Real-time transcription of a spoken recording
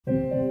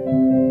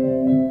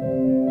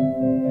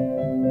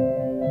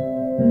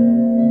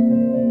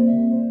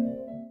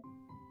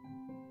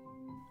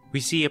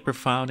see a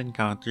profound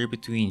encounter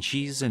between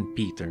Jesus and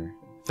Peter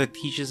that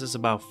teaches us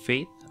about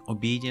faith,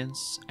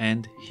 obedience,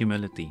 and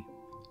humility.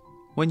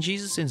 When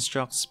Jesus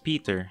instructs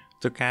Peter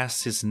to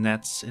cast his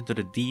nets into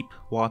the deep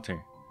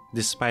water,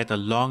 despite a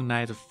long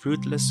night of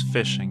fruitless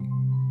fishing,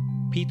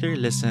 Peter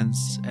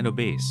listens and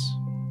obeys.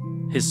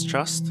 His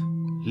trust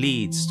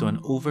leads to an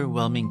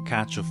overwhelming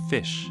catch of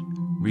fish,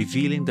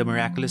 revealing the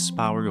miraculous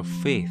power of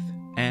faith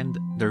and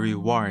the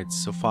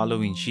rewards of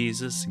following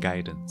Jesus'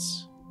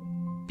 guidance.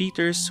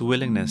 Peter's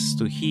willingness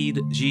to heed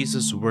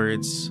Jesus'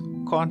 words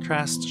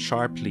contrasts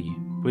sharply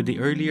with the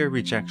earlier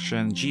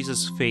rejection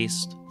Jesus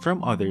faced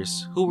from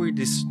others who were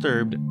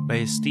disturbed by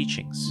his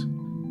teachings.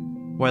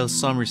 While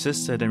some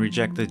resisted and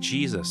rejected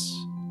Jesus,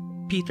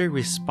 Peter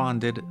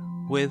responded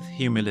with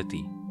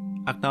humility,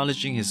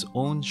 acknowledging his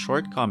own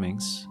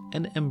shortcomings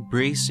and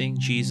embracing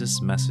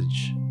Jesus'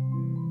 message.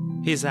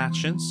 His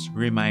actions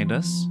remind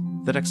us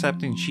that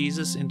accepting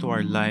Jesus into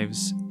our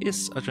lives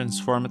is a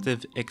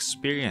transformative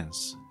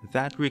experience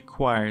that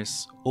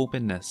requires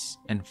openness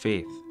and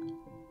faith.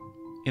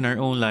 In our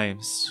own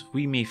lives,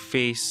 we may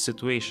face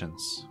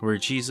situations where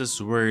Jesus'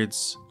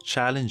 words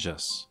challenge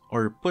us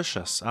or push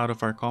us out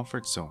of our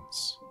comfort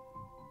zones.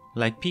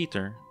 Like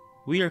Peter,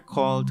 we are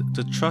called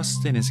to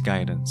trust in his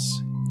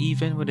guidance,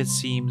 even when it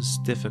seems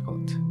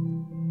difficult.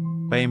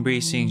 By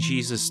embracing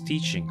Jesus'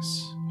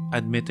 teachings,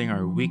 admitting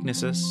our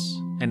weaknesses,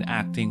 and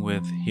acting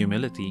with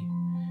humility,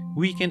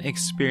 we can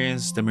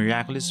experience the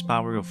miraculous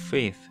power of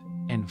faith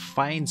and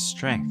find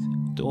strength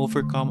to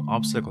overcome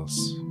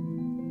obstacles.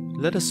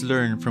 Let us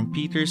learn from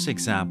Peter's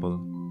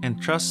example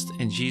and trust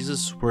in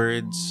Jesus'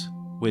 words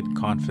with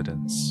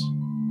confidence.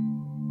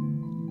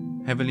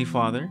 Heavenly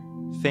Father,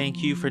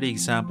 thank you for the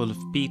example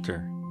of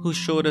Peter, who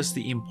showed us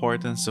the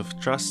importance of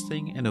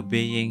trusting and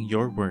obeying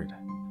your word.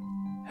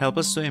 Help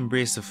us to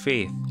embrace a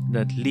faith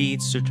that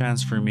leads to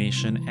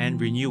transformation and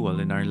renewal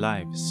in our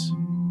lives.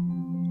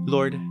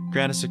 Lord,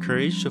 grant us the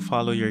courage to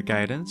follow your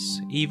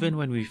guidance even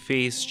when we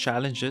face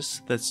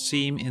challenges that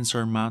seem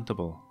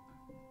insurmountable.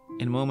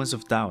 In moments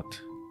of doubt,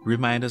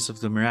 remind us of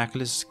the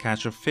miraculous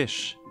catch of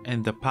fish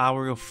and the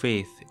power of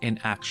faith in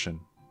action.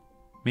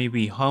 May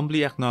we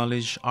humbly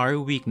acknowledge our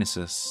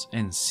weaknesses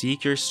and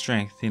seek your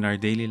strength in our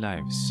daily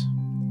lives.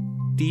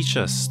 Teach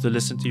us to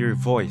listen to your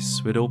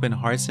voice with open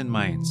hearts and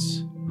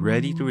minds,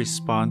 ready to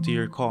respond to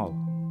your call.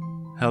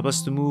 Help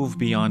us to move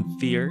beyond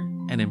fear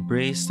and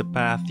embrace the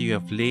path you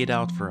have laid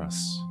out for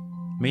us.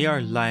 May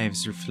our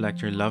lives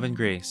reflect your love and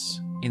grace,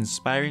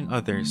 inspiring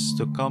others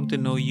to come to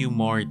know you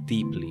more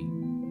deeply.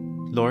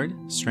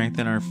 Lord,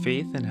 strengthen our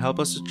faith and help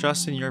us to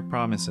trust in your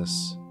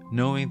promises,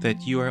 knowing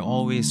that you are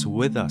always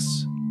with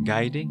us,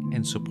 guiding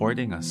and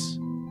supporting us.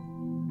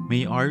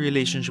 May our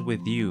relationship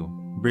with you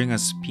bring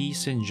us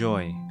peace and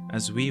joy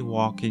as we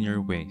walk in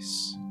your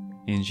ways.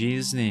 In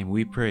Jesus' name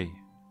we pray.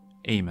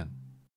 Amen.